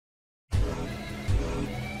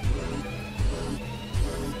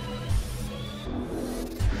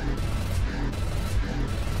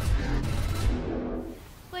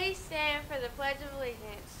the Pledge of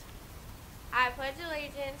Allegiance. I pledge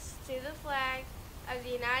allegiance to the flag of the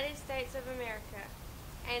United States of America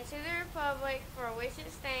and to the republic for which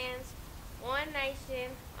it stands, one nation,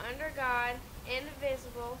 under God,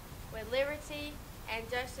 indivisible, with liberty and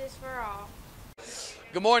justice for all.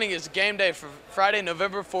 Good morning. It's game day for Friday,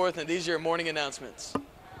 November 4th, and these are your morning announcements.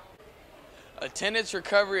 Attendance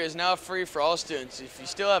recovery is now free for all students. If you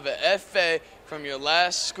still have an FA from your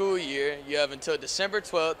last school year, you have until December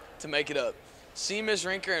 12th to make it up. See Ms.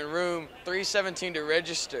 Rinker in room 317 to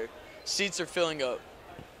register. Seats are filling up.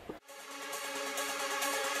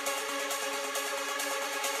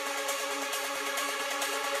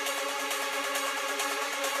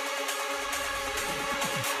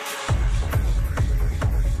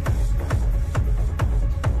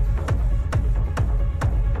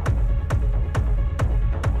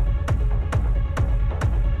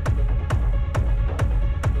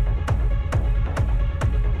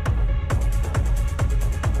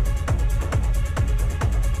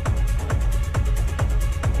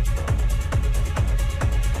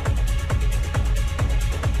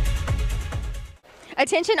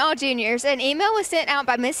 Attention all juniors, an email was sent out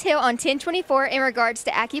by Ms. Hill on 10/24 in regards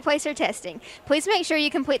to AccuPlacer testing. Please make sure you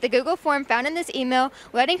complete the Google form found in this email,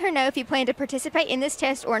 letting her know if you plan to participate in this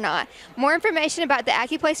test or not. More information about the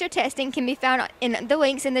AccuPlacer testing can be found in the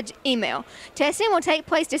links in the email. Testing will take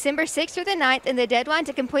place December 6th through the 9th, and the deadline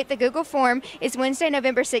to complete the Google form is Wednesday,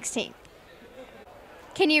 November 16th.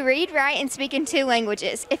 Can you read, write, and speak in 2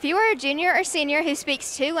 languages? If you are a junior or senior who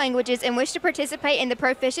speaks 2 languages and wish to participate in the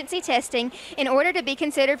proficiency testing in order to be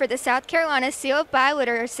considered for the South Carolina Seal of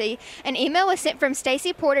Biliteracy, an email was sent from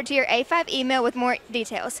Stacy Porter to your A5 email with more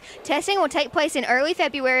details. Testing will take place in early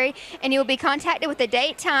February, and you will be contacted with the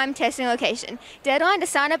date, time, testing location. Deadline to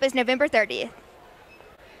sign up is November 30th.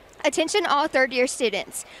 Attention all third-year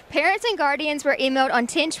students. Parents and guardians were emailed on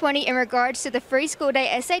 10/20 in regards to the free school day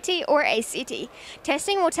SAT or ACT.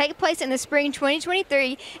 Testing will take place in the spring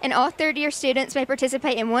 2023, and all third-year students may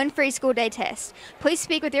participate in 1 free school day test. Please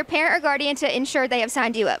speak with your parent or guardian to ensure they have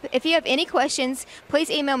signed you up. If you have any questions,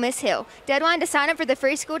 please email Ms. Hill. Deadline to sign up for the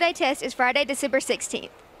free school day test is Friday, December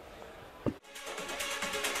 16th.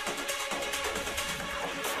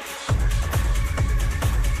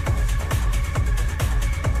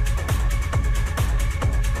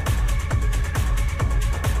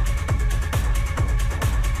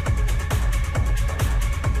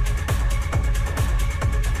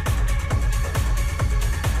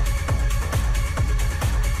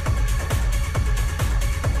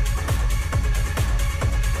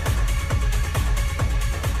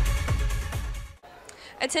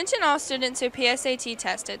 Attention all students who PSAT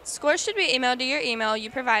tested. Scores should be emailed to your email you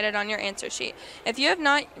provided on your answer sheet. If you have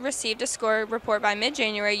not received a score report by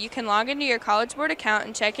mid-January, you can log into your College Board account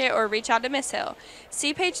and check it or reach out to Ms. Hill.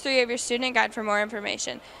 See page 3 of your student guide for more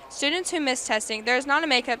information. Students who missed testing, there is not a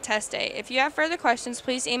makeup test day. If you have further questions,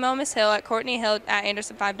 please email Ms. Hill at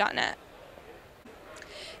courtneyhill@anderson5.net.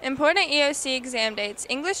 Important EOC exam dates.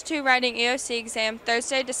 English 2 Writing EOC exam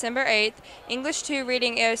Thursday, December 8th. English 2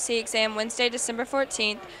 Reading EOC exam Wednesday, December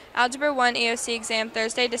 14th. Algebra 1 EOC exam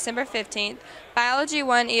Thursday, December 15th. Biology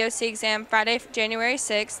 1 EOC exam Friday, January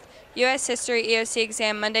 6th. U.S. History EOC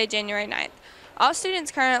exam Monday, January 9th. All students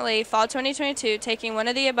currently, fall 2022, taking one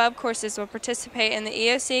of the above courses will participate in the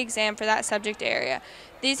EOC exam for that subject area.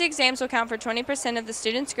 These exams will count for 20% of the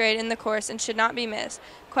student's grade in the course and should not be missed.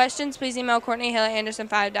 Questions, please email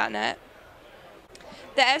courtneyhill@anderson5.net.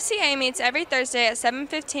 The FCA meets every Thursday at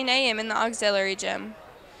 7:15 a.m. in the auxiliary gym.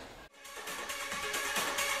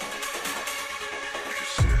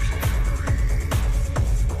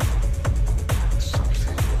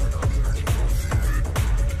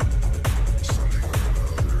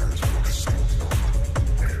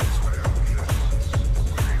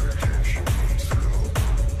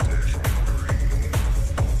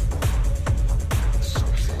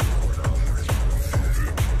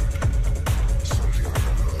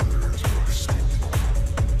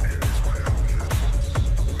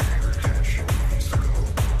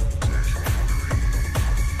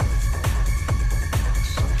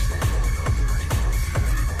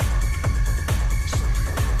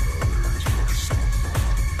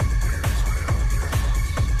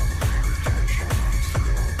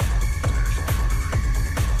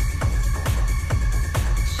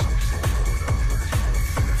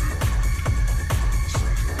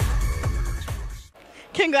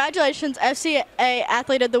 Congratulations, FCA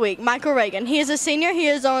Athlete of the Week, Michael Reagan. He is a senior. He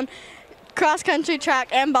is on cross-country, track,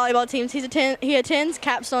 and volleyball teams. He attends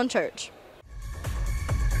Capstone Church.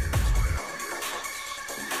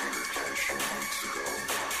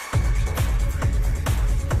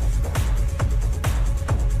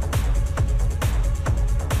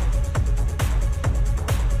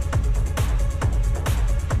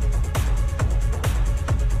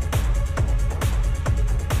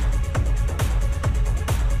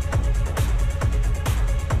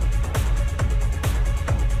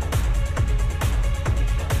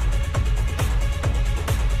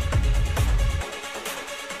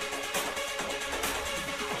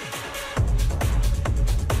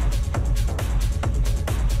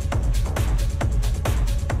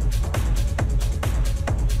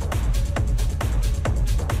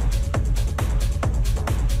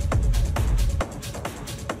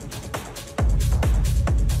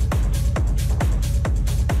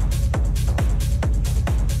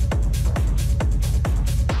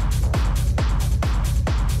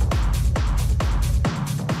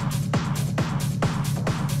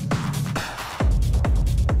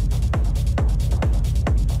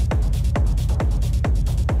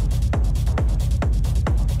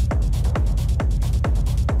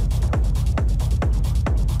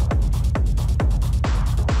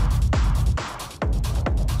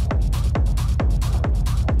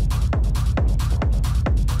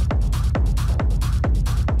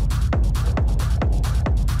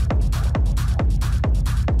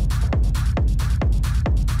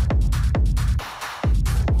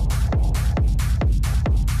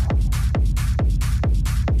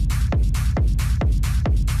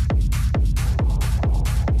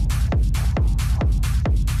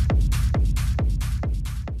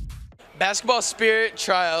 Basketball Spirit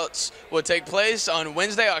tryouts will take place on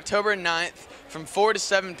Wednesday, October 9th from 4 to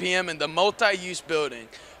 7 p.m. in the multi-use building.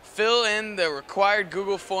 Fill in the required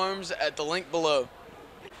Google Forms at the link below.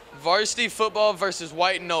 Varsity football versus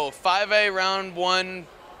White Knoll, 5A round 1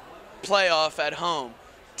 playoff at home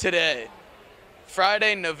today.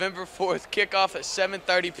 Friday, November 4th, kickoff at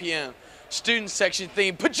 7:30 p.m. Student section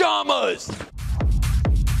theme, pajamas!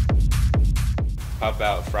 Pop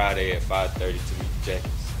out Friday at 5:30 to meet the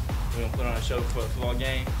Jackets. We're gonna put on a show for a football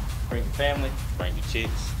game. Bring your family, Bring your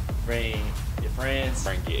chicks, bring your friends.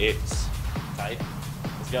 bring your ex. Tight.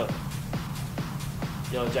 Let's go.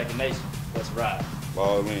 Yellow Jacket Nation, let's ride.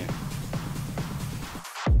 Ball in.